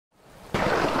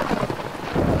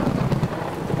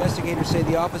Investigators say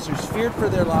the officers feared for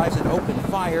their lives and opened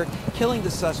fire, killing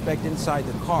the suspect inside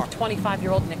the car.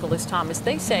 25-year-old Nicholas Thomas,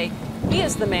 they say he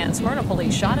is the man Smyrna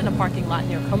police shot in a parking lot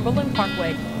near Cumberland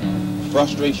Parkway.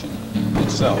 Frustration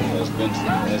itself has been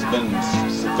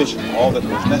sufficient, all that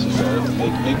was necessary to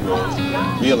make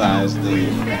Negroes realize the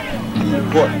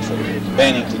importance of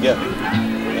banding together.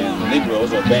 And the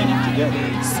Negroes are banding together.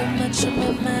 So much on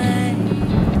my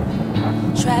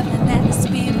mind, traveling at the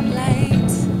speed of light.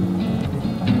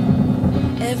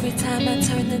 Every time I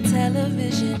turn the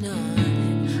television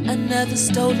on, another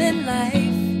stolen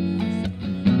life.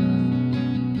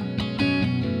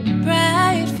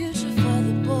 Bright future for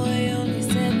the boy, only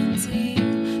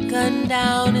 17, gunned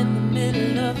down in the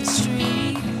middle of the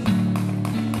street.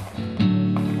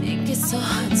 It gets so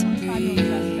hard to breathe.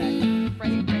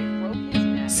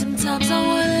 Sometimes I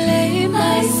wanna lay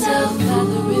myself by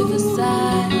the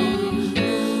riverside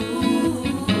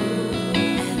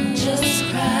and just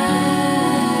cry.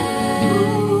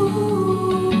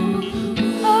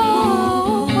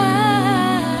 Oh,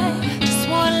 why? Just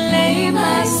wanna lay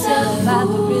myself by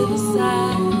the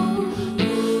riverside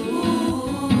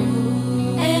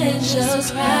and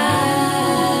just cry.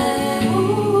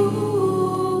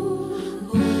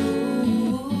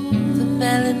 The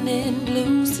melanin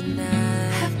blues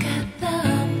tonight. I've got the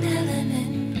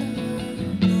melanin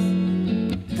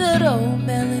blues. Good old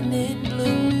melanin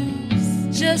blues.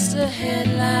 Just a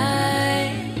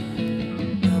headline,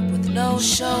 but with no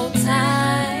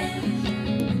showtime.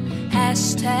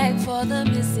 Hashtag for the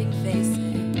missing faces.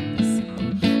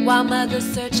 While mothers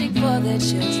searching for their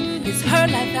children, is her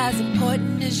life as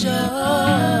important as yours?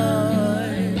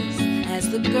 As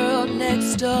the girl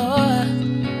next door?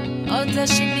 Or does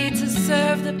she need to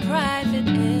serve the private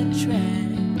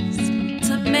interest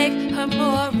to make her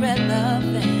more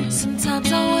relevant?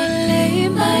 Sometimes I wanna lay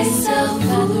myself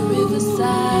by the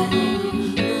riverside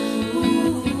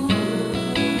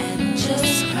and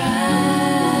just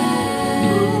cry.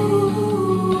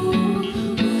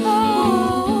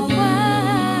 Oh,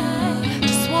 why?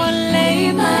 Just wanna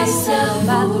lay myself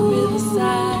by the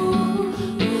riverside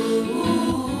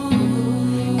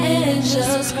and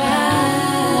just cry.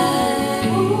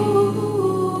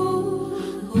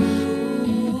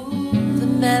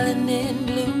 Melanin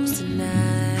blues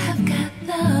tonight. I've got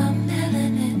the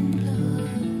melanin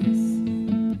blues.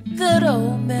 Good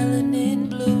old melanin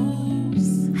blues.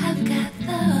 I've got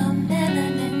the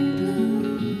melanin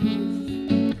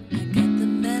blues. I got the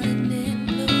melanin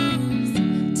blues.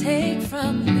 Take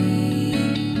from me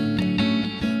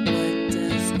what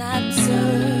does not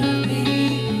serve me.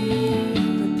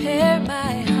 Prepare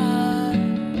my heart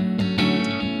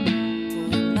for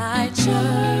my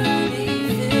journey.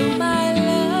 Fill my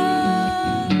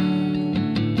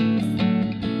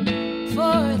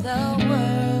the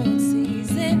world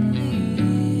sees in me.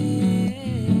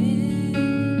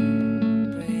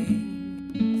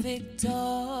 Bring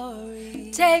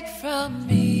victory. Take from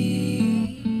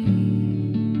me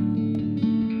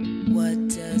what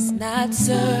does not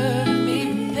serve me.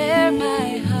 Prepare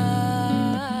my heart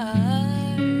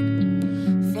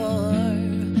for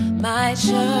my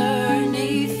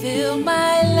journey. Fill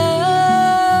my love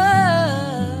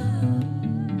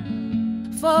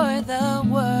for the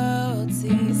world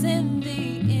sees in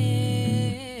the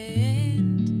end.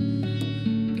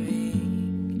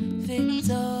 Bring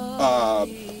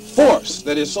victory. Force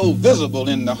that is so visible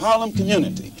in the Harlem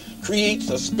community creates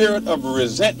a spirit of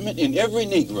resentment in every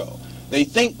Negro. They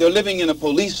think they're living in a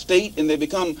police state and they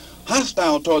become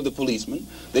hostile toward the policeman.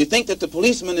 They think that the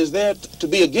policeman is there to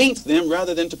be against them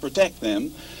rather than to protect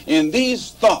them. And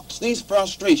these thoughts, these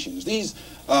frustrations, these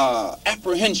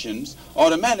apprehensions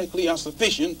automatically are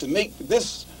sufficient to make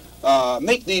these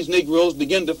Negroes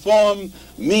begin to form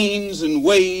means and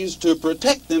ways to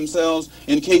protect themselves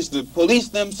in case the police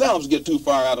themselves get too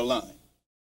far out of line.